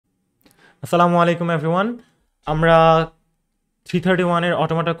আসসালামু আলাইকুম এভরিওয়ান। আমরা 331 এর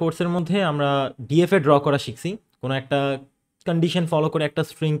অটোমাটা কোর্সের মধ্যে আমরা ডিএফএ ড্র করা শিখছি। কোনো একটা কন্ডিশন ফলো করে একটা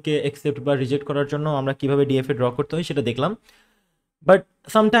স্ট্রিংকে অ্যাকসেপ্ট বা রিজেক্ট করার জন্য আমরা কিভাবে ডিএফএ ড্র করতে হয় সেটা দেখলাম। বাট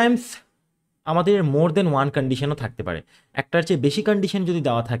সামটাইমস আমাদের মোর দেন ওয়ান কন্ডিশনও থাকতে পারে। একটার চেয়ে বেশি কন্ডিশন যদি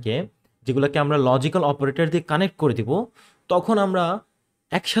দেওয়া থাকে, যেগুলোকে আমরা লজিক্যাল অপারেটর দিয়ে কানেক্ট করে দিব, তখন আমরা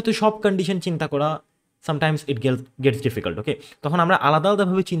একসাথে সব কন্ডিশন চিন্তা করা সামটাইমস ইট গেটস ডিফিকাল্ট। ওকে, তখন আমরা আলাদা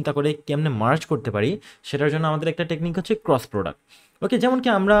আলাদাভাবে চিন্তা করে কেমনে মার্জ করতে পারি, সেটার জন্য আমাদের একটা টেকনিক হচ্ছে ক্রস প্রোডাক্ট। ওকে, যেমন কি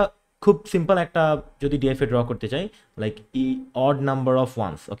আমরা খুব সিম্পল একটা যদি ডিএফএ ড্র করতে চাই, like odd number of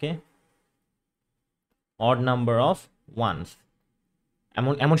wands. Okay, odd number of wands,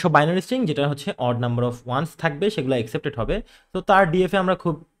 এমন এমন সব বাইনারি স্ট্রিং যেটা হচ্ছে অড নাম্বার অফ ওয়ান্স থাকবে, সেগুলো অ্যাকসেপ্টেড হবে। তো তার ডিএফএ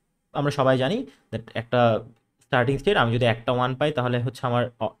আমরা সবাই জানি দ্যাট একটা স্টার্টিং স্টেট, আমি যদি একটা ওয়ান পাই তাহলে হচ্ছে আমার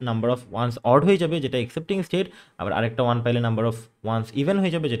নাম্বার অফ ওয়ান্স অড হয়ে যাবে, যেটা অ্যাকসেপ্টিং স্টেট। আবার আরেকটা ওয়ান পাইলে নাম্বার অফ ওয়ান্স ইভেন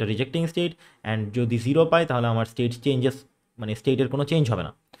হয়ে যাবে, যেটা রিজেক্টিং স্টেট। অ্যান্ড যদি জিরো পাই তাহলে আমার স্টেট চেঞ্জেস, মানে স্টেটের কোনো চেঞ্জ হবে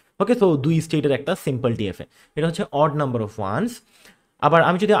না। ওকে, তো দুই স্টেটের একটা সিম্পল ডিএফএ, এটা হচ্ছে অড নাম্বার অফ ওয়ান্স। আবার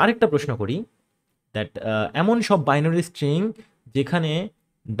আমি যদি আরেকটা প্রশ্ন করি, দ্যাট এমন সব বাইনারি স্ট্রিং যেখানে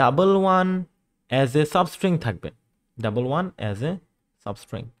double one as a substring থাকবে, double one as a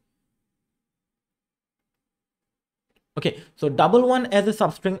substring. Okay, so double one as a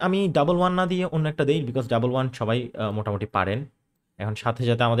substring, আমি ডাবল ওয়ান না দিয়ে অন্য একটা দিই, বিকজ ডাবল ওয়ান সবাই মোটামুটি পারেন। এখন সাথে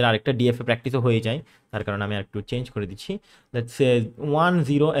সাথে আমাদের আরেকটা ডিএফএ প্র্যাকটিসও হয়ে যায়, তার কারণে আমি একটু চেঞ্জ করে দিচ্ছি। Let's say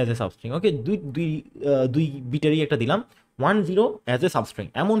 10 as a substring. ওকে, দুই দুই দুই বিটারই একটা দিলাম, 10 অ্যাজ এ সাবস্ট্রিং।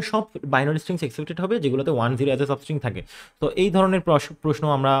 এমন সব বাইনারি স্ট্রিংস এক্সেপ্টেড হবে যেগুলোতে 10 অ্যাজ এ সাবস্ট্রিং থাকে। তো এই ধরনের প্রশ্ন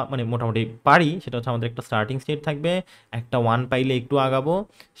আমরা মানে মোটামুটি পারি। সেটা হচ্ছে আমাদের একটা স্টার্টিং স্টেট থাকবে, একটা ওয়ান পাইলে একটু আগাবো,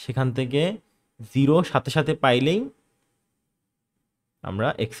 সেখান থেকে জিরো সাথে সাথে পাইলেই আমরা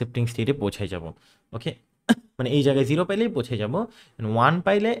অ্যাকসেপ্টিং স্টেটে পৌঁছে যাব। ওকে, মানে এই জায়গায় জিরো পাইলেই পৌঁছে যাব। ওয়ান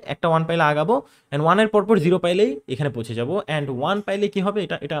পাইলে, একটা ওয়ান পাইলে আগাবো, অ্যান্ড ওয়ানের পরপর জিরো পাইলেই এখানে পৌঁছে যাব। অ্যান্ড ওয়ান পাইলে কি হবে,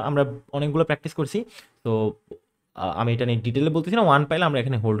 এটা এটা আমরা অনেকগুলো প্র্যাকটিস করছি। তো আমি এটা নিয়ে ডিটেলে বলতেছি না। ওয়ান পাইলে আমরা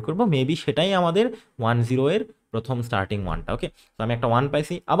এখানে হোল্ড করবো, মেবি সেটাই আমাদের 10 এর প্রথম স্টার্টিং ওয়ানটা। ওকে, তো আমি একটা ওয়ান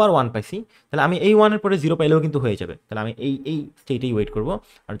পাইছি, আবার ওয়ান পাইছি, তাহলে আমি এই ওয়ানের পরে জিরো পাইলেও কিন্তু হয়ে যাবে। তাহলে আমি এই এই স্টেটেই ওয়েট করবো,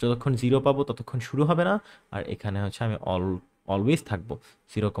 আর যতক্ষণ জিরো পাবো ততক্ষণ শুরু হবে না। আর এখানে হচ্ছে আমি অলওয়েজ থাকবো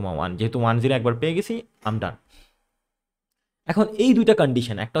 0,1, যেহেতু 10 একবার পেয়ে গেছি, আম ডান। এখন এই দুইটা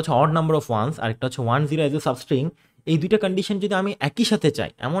কন্ডিশন, একটা হচ্ছে অড নাম্বার অফ ওয়ান্স আর একটা হচ্ছে 10 অ্যাজ এ সাবস্ট্রিং, এই দুইটা কন্ডিশন যদি আমি একই সাথে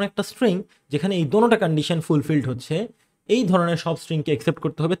চাই, এমন একটা স্ট্রিং যেখানে এই দোনোটা কন্ডিশন ফুলফিলড হচ্ছে, এই ধরনের সব স্ট্রিংকে অ্যাকসেপ্ট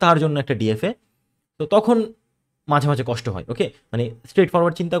করতে হবে, তার জন্য একটা ডিএফএ। তো তখন মাঝে মাঝে কষ্ট হয়। ওকে, মানে স্ট্রেট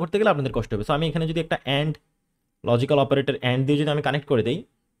ফরওয়ার্ড চিন্তা করতে গেলে আপনাদের কষ্ট হবে। সো আমি এখানে যদি একটা অ্যান্ড লজিক্যাল অপারেটর অ্যান্ড দিয়ে যদি আমি কানেক্ট করে দিই,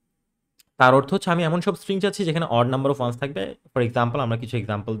 তার অর্থ হচ্ছে আমি এমন সব স্ট্রিং চাচ্ছি যেখানে অড নাম্বার অফ ওয়ান্স থাকবে। ফর এক্সাম্পল, আমরা কিছু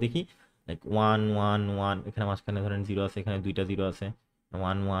এক্সাম্পল দেখি, লাইক 1 1 1, এখানে মাঝখানে ধরেন জিরো আছে, এখানে দুইটা জিরো আছে,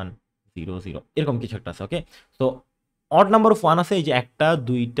 1 1 0 0, এরকম কিছু একটা আছে। ওকে, তো অড নাম্বার অফ ওয়ান আছে, এই যে একটা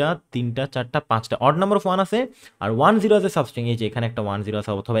দুইটা তিনটা চারটা পাঁচটা অড নাম্বার অফ ওয়ান আছে। আর 10 আছে সাবস্ট্রিং, এই যে এখানে একটা 10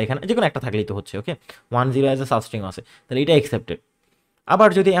 আছে, অথবা এখানে যে কোনো একটা থাকলেই তো হচ্ছে। ওকে, 10 এজ এ সাবস্ট্রিং আছে, তাহলে এটা অ্যাকসেপ্টেড। আবার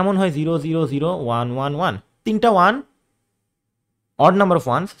যদি এমন হয় 0 0 0 1 1 1, তিনটা one, odd number of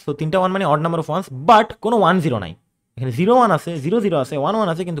wands, so তিনটা ওয়ান মানে odd number of wands, but কোনো 10 নাই। এখানে 0 1 আছে, 0 0 আছে, 1 1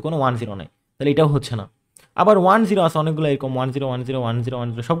 আছে, কিন্তু কোনো 10 নাই, তাহলে এটাও হচ্ছে না। আবার 10 আছে অনেকগুলো, এরকম 10 10 10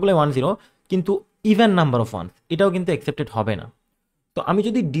 10, সবগুলোই 10, কিন্তু ইভেন নাম্বার অফ ওয়ান্স, এটাও কিন্তু অ্যাকসেপ্টেড হবে না। তো আমি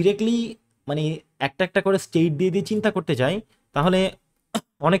যদি ডিরেক্টলি মানে একটা একটা করে স্টেট দিয়ে দিয়ে চিন্তা করতে যাই, তাহলে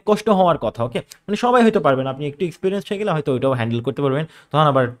অনেক কষ্ট হওয়ার কথা। ওকে, মানে সবাই হয়তো পারবেন, আপনি একটু এক্সপিরিয়েন্স হয়ে গেলে হয়তো ওইটাও হ্যান্ডেল করতে পারবেন। তখন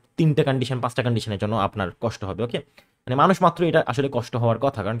আবার তিনটা কন্ডিশন পাঁচটা কন্ডিশনের জন্য আপনার কষ্ট হবে। ওকে, মানে মানুষ মাত্র এটা আসলে কষ্ট হওয়ার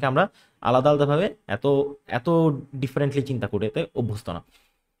কথা, কারণ কি আমরা আলাদা আলাদাভাবে এত এত ডিফারেন্টলি চিন্তা করে এতে অভ্যস্ত না।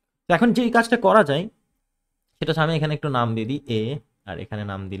 তো এখন যেই কাজটা করা যায়, সেটা হচ্ছে আমি এখানে একটু নাম দিয়ে দিই এ, আর এখানে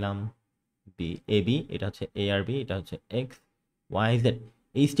নাম দিলাম বি, এ বি, এটা হচ্ছে এ আর বি, এটা হচ্ছে এক্স ওয়াই জেড,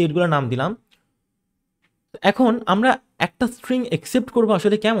 এই স্টেটগুলোর নাম দিলাম। এখন আমরা একটা স্ট্রিং একসেপ্ট করবো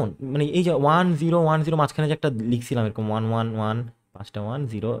আসলে কেমন, মানে এই যে 1 0 1 0 মাঝখানে যে একটা লিখছিলাম এরকম 1 1 1, পাঁচটা 1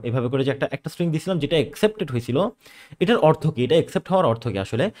 0, এভাবে করে যে একটা একটা স্ট্রিং দিছিলাম যেটা একসেপ্টেড হয়েছিল, এটার অর্থ কি, এটা একসেপ্ট হওয়ার অর্থ কি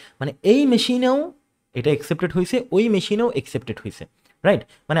আসলে, মানে এই মেশিনেও এটা একসেপ্টেড হয়েছে, ওই মেশিনেও একসেপ্টেড হয়েছে, রাইট?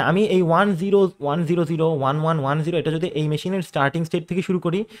 মানে আমি এই 1 0 1 0 0 1 1 1 0, এটা যদি এই মেশিনের স্টার্টিং স্টেট থেকে শুরু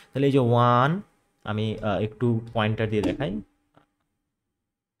করি, তাহলে এই যে ওয়ান, আমি একটু পয়েন্টার দিয়ে দেখাই,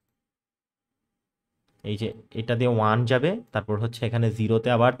 এই যে এটা দিয়ে ওয়ান যাবে, তারপর হচ্ছে এখানে জিরোতে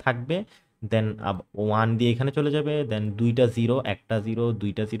আবার থাকবে, দেন ওয়ান দিয়ে এখানে চলে যাবে, দেন দুইটা জিরো, একটা জিরো,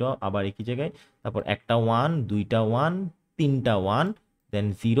 দুইটা জিরো, আবার একই জায়গায়, তারপর একটা ওয়ান, দুইটা ওয়ান, তিনটা ওয়ান, দেন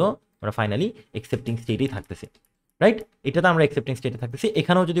জিরো, আমরা ফাইনালি একসেপ্টিং স্টেটেই থাকতেছি, রাইট? এটাতে আমরা একসেপ্টিং স্টেটে থাকতেছি।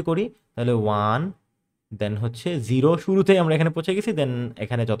 এখানেও যদি করি তাহলে ওয়ান, দেন হচ্ছে 0 শুরুতেই আমরা এখানে পৌঁছে গেছি, দেন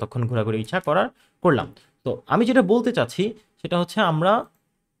এখানে যতক্ষণ ঘোরাঘুরি ইচ্ছা করলাম। তো আমি যেটা বলতে চাচ্ছি সেটা হচ্ছে আমরা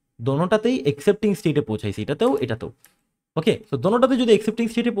দোনোটাতেই একসেপ্টিং স্টেটে পৌঁছাইছি, এটাতেও। ওকে, তো দোনোটাতে যদি একসেপ্টিং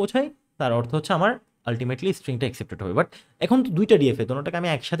স্টেটে পৌঁছাই তার অর্থ হচ্ছে আমার আলটিমেটলি স্ট্রিংটা একসেপ্টেড হবে। বাট এখন তো দুইটা ডিএফএ, দোনোটাকে আমি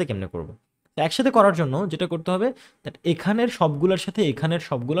একসাথে কেমনে করবো? তো একসাথে করার জন্য যেটা করতে হবে, দ্যাট এখানের সবগুলোর সাথে এখানের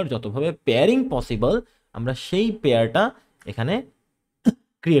সবগুলোর যতভাবে পেয়ারিং পসিবল আমরা সেই পেয়ারটা এখানে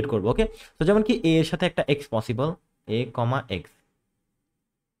ক্রিয়েট করবো। ওকে, তো যেমন কি এ এর সাথে একটা এক্স পসিবল, এ কমা এক্স।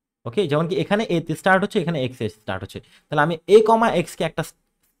 ওকে, যেমন কি এখানে এ তে স্টার্ট হচ্ছে, এখানে এক্স এ স্টার্ট হচ্ছে, তাহলে আমি এ কমা এক্সকে একটা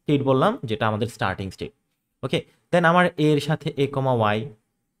স্টেট বললাম যেটা আমাদের স্টার্টিং স্টেট। ওকে, দেন আমার এ এর সাথে এ কমা ওয়াই।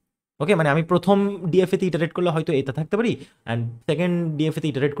 ওকে, মানে আমি প্রথম ডিএফএতে ইটারেট করলে হয়তো এতে থাকতে পারি, অ্যান্ড সেকেন্ড ডিএফএতে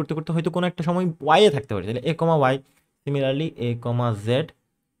ইটারেট করতে করতে হয়তো কোনো একটা সময় ওয়াই এ থাকতে পারি, তাহলে এ কমা ওয়াই। সিমিলারলি এ কমা জেড,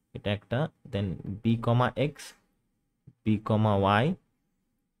 এটা একটা, দেন B comma x, B comma Y,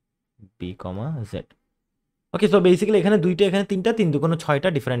 B comma Z. ওকে, সো বেসিক্যালি এখানে দুইটা, এখানে তিনটা, তিন দুগুণ ছয়টা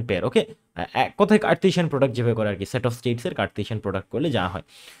ডিফারেন্ট পেয়ার। ওকে, এক কথায় কার্টেশিয়ান প্রোডাক্ট যেভাবে করে আর কি, সেট অফ স্টেটসের কার্টেশিয়ান প্রোডাক্ট করলে যা হয়।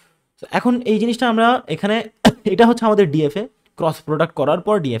 তো এখন এই জিনিসটা আমরা এখানে এটা হচ্ছে আমাদের ডিএফএ, ক্রস প্রোডাক্ট করার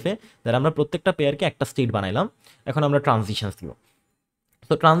পর ডিএফএ, যারা আমরা প্রত্যেকটা পেয়ারকে একটা স্টেট বানাইলাম। এখন আমরা ট্রানজিশনস দিব।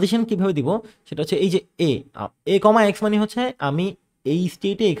 তো ট্রানজিশন কীভাবে দিব সেটা হচ্ছে এই যে এ কমা এক্স মানে হচ্ছে আমি এই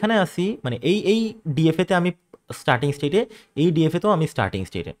স্টেটে এখানে আসি, মানে এই ডিএফএতে আমি স্টার্টিং স্টেটে, এই ডিএফএতেও আমি স্টার্টিং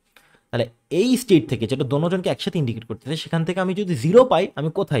স্টেটে। তাহলে এই স্টেট থেকে, যেটা দোনোজনকে একসাথে ইন্ডিকেট করতেছে, সেখান থেকে আমি যদি 0 পাই আমি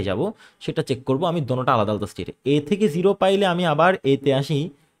কোথায় যাব সেটা চেক করব। আমি দোনোটা আলাদা আলাদা স্টেটে, এ থেকে 0 পাইলে আমি আবার এতে আসি,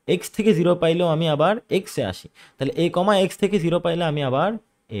 এক্স থেকে 0 পাইলেও আমি আবার এক্সে আসি। তাহলে এ কমা এক্স থেকে 0 পাইলে আমি আবার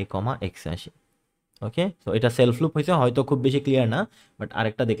এ কমা এক্সে আসি। ওকে, তো এটা সেলফ লুপ হয়েছে, হয়তো খুব বেশি ক্লিয়ার না, বাট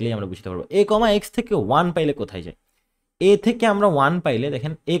আরেকটা দেখলেই আমরা বুঝতে পারবো। এ কমা এক্স থেকে 1 পাইলে কোথায় যায়? এ থেকে আমরা 1 পাইলে,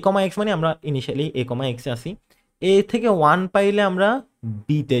 দেখেন এ কমা এক্স মানে আমরা ইনিশিয়ালি এ কমা এক্সে আসি, এ থেকে 1 পাইলে আমরা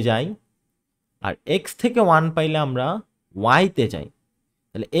বিতে যাই, আর এক্স থেকে 1 পাইলে আমরা ওয়াইতে যাই।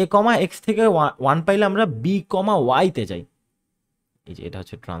 তাহলে এ কমা এক্স থেকে 1 পাইলে আমরা বি কমা ওয়াইতে যাই। এই যে এটা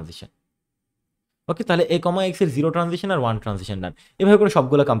হচ্ছে ট্রানজিশন। ওকে, তাহলে এ কমা এক্স এর 0 ট্রানজিশন আর 1 ট্রানজিশন ডান। এভাবে করে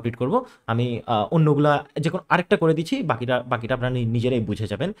সবগুলো কমপ্লিট করব। আমি অন্যগুলা যে কোনো আরেকটা করে দিচ্ছি, বাকিটা আপনারা নিজেরাই বুঝে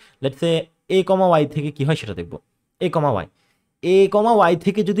যাবেন। Let's say A comma Y থেকে কি হয় সেটা দেখব। এ কমা ওয়াই, এ কমা ওয়াই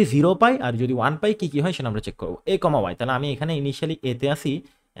থেকে যদি 0 পাই আর যদি 1 পাই কি হয় সেটা আমরা চেক করবো। এ কমা ওয়াই, তাহলে আমি এখানে ইনিশিয়ালি এতে আসি,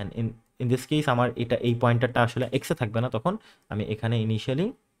 অ্যান্ড ইন দিস কেস আমার এটা এই পয়েন্টারটা আসলে এক্সে থাকবে না, তখন আমি এখানে ইনিশিয়ালি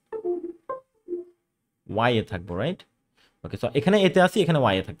ওয়াই এ থাকবো, রাইট? ওকে, সো এখানে এতে আসি, এখানে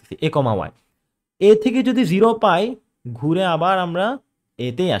ওয়াই এ থাকতেছি, এ কমা ওয়াই। এ থেকে যদি 0 পাই ঘুরে আবার আমরা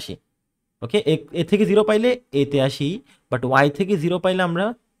এতেই আসি। ওকে, এ থেকে 0 পাইলে এতে আসি, বাট ওয়াই থেকে 0 পাইলে আমরা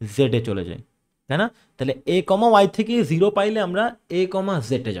জেডে চলে যাই, তাই না? তাহলে এ কমা ওয়াই থেকে 0 পাইলে আমরা এ কমা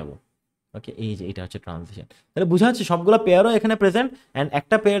জেডে যাব। ওকে, এই যে এটা হচ্ছে ট্রানজিশন। তাহলে বোঝা যাচ্ছে সবগুলো পেয়ারও এখানে প্রেজেন্ট, অ্যান্ড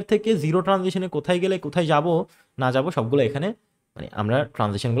একটা পেয়ার থেকে 0 ট্রানজিশনে কোথায় গেলে কোথায় যাব না যাব সবগুলো এখানে, মানে আমরা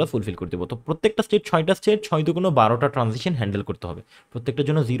ট্রানজিশনগুলো ফুলফিল করে দেবো। তো প্রত্যেকটা স্টেট 6টা স্টেট, 6 দুগুণ 12টা ট্রানজিশন হ্যান্ডেল করতে হবে, প্রত্যেকটার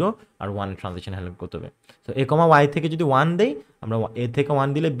জন্য 0 আর 1 ট্রানজিশন হ্যান্ডেল করতে হবে। তো এ কমা ওয়াই থেকে যদি 1 দেই, আমরা এ থেকে 1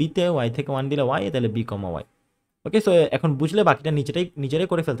 দিলে বিতে, ওয়াই থেকে 1 দিলে ওয়াই, তাহলে বি কমা ওয়াই। ওকে, সো এখন বুঝলে বাকিটা নিজেরাই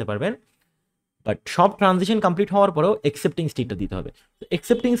করে ফেলতে পারবেন। বাট সব ট্রানজিশন কমপ্লিট হওয়ার পরেও একসেপ্টিং স্টেটটা দিতে হবে। তো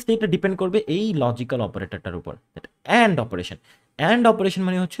একসেপ্টিং স্টেটটা ডিপেন্ড করবে এই লজিক্যাল অপারেটরটার উপর, অ্যান্ড অপারেশন। অ্যান্ড অপারেশন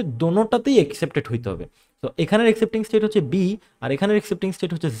মানে হচ্ছে দোনোটাতেই একসেপ্টেড হইতে হবে। তো এখানের একসেপ্টিং স্টেট হচ্ছে বি, আর এখানের একসেপ্টিং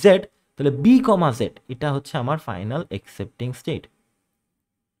স্টেট হচ্ছে জেড, তাহলে বি কমা জেড এটা হচ্ছে আমার ফাইনাল একসেপ্টিং স্টেট।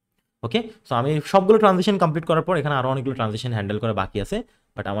 ওকে, সো আমি সবগুলো ট্রানজিশন কমপ্লিট করার পর এখানে আরও অনেকগুলো ট্রানজিশন হ্যান্ডেল করা বাকি আছে,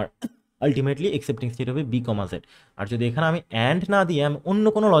 বাট আমার আলটিমেটলি একসেপ্টিং স্টেট হবে বি কমা জেড। আর যদি এখানে আমি অ্যান্ড না দিয়ে আমি অন্য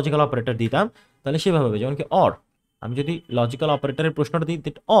কোনো লজিক্যাল অপারেটর দিতাম তাহলে সেভাবে হবে, যেমন কি অর। আমি যদি লজিক্যাল অপারেটরের প্রশ্নটা দিই,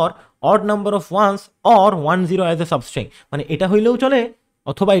 odd number of wands or 1 0 as a substring, মানে এটা হইলেও চলে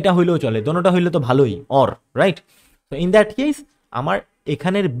অথবা এটা হইলেও চলে, দোনোটা হইলে তো ভালোই, অর, রাইট? তো ইন দ্যাট কেস আমার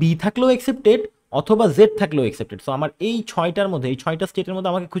এখানের বি থাকলেও একসেপ্টেড অথবা জেড থাকলেও একসেপ্টেড। সো আমার এই 6টার মধ্যে, এই 6টা স্টেটের মধ্যে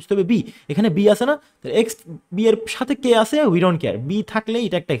আমাকে খুঁজতে হবে বি। এখানে বি আছে না, এক্স বি এর সাথে কে আছে, উই ডোন্ট কেয়ার, বি থাকলে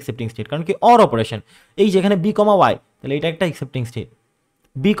এটা একটা একসেপ্টিং স্টেট, কারণ কি অর অপারেশন। এই যে এখানে বি কমা ওয়াই, তাহলে এটা একটা একসেপ্টিং স্টেট।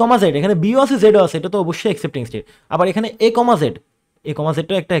 বি কমা জেড, এখানে বিও আছে জেডও আছে, এটা তো অবশ্যই একসেপ্টিং স্টেট। আবার এখানে এ কমা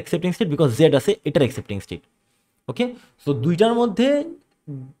জেডটাও একটা একসেপ্টিং স্টেট, বিকজ জেড আছে, এটার একসেপ্টিং স্টেট। ওকে, সো দুইটার মধ্যে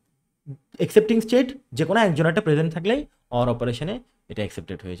একসেপ্টিং স্টেট যে কোনো একজন একটা প্রেজেন্ট থাকলেই অর অপারেশনে এটা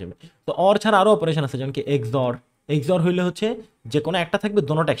অ্যাকসেপ্টেড হয়ে যাবে। তো অর ছাড়া আরও অপারেশন আছে, যেমন কি এক্সর হইলে হচ্ছে যে কোনো একটা থাকবে,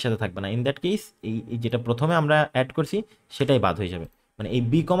 দোনোটা একসাথে থাকবে না। ইন দ্যাট কেস এই যেটা প্রথমে আমরা অ্যাড করছি সেটাই বাদ হয়ে যাবে, মানে এই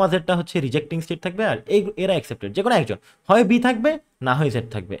বি কমা জেডটা হচ্ছে রিজেক্টিং স্টেট থাকবে, আর এরা অ্যাকসেপ্টেড, যে কোনো একজন, হয় বি থাকবে না হয় জেড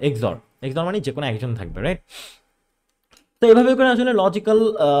থাকবে। এক্সর মানে যে কোনো একজন থাকবে, রাইট? তো এভাবে করে আসলে লজিক্যাল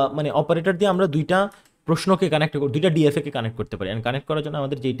মানে অপারেটর দিয়ে আমরা দুইটা প্রশ্নকে কানেক্ট দুইটা ডিএফএ কে কানেক্ট করতে পারি। অ্যান্ড কানেক্ট করার জন্য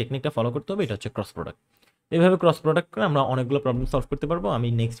আমাদের যেই টেকনিকটা ফলো করতে হবে এটা হচ্ছে ক্রস প্রোডাক্ট। এইভাবে ক্রস প্রোডাক্ট করে আমরা অনেকগুলো প্রবলেম সলভ করতে পারবো। আমি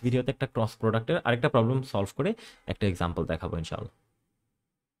নেক্সট ভিডিওতে একটা ক্রস প্রোডাক্টের আরেকটা প্রবলেম সলভ করে একটা এক্সাম্পল দেখাবো ইনশাআল্লাহ।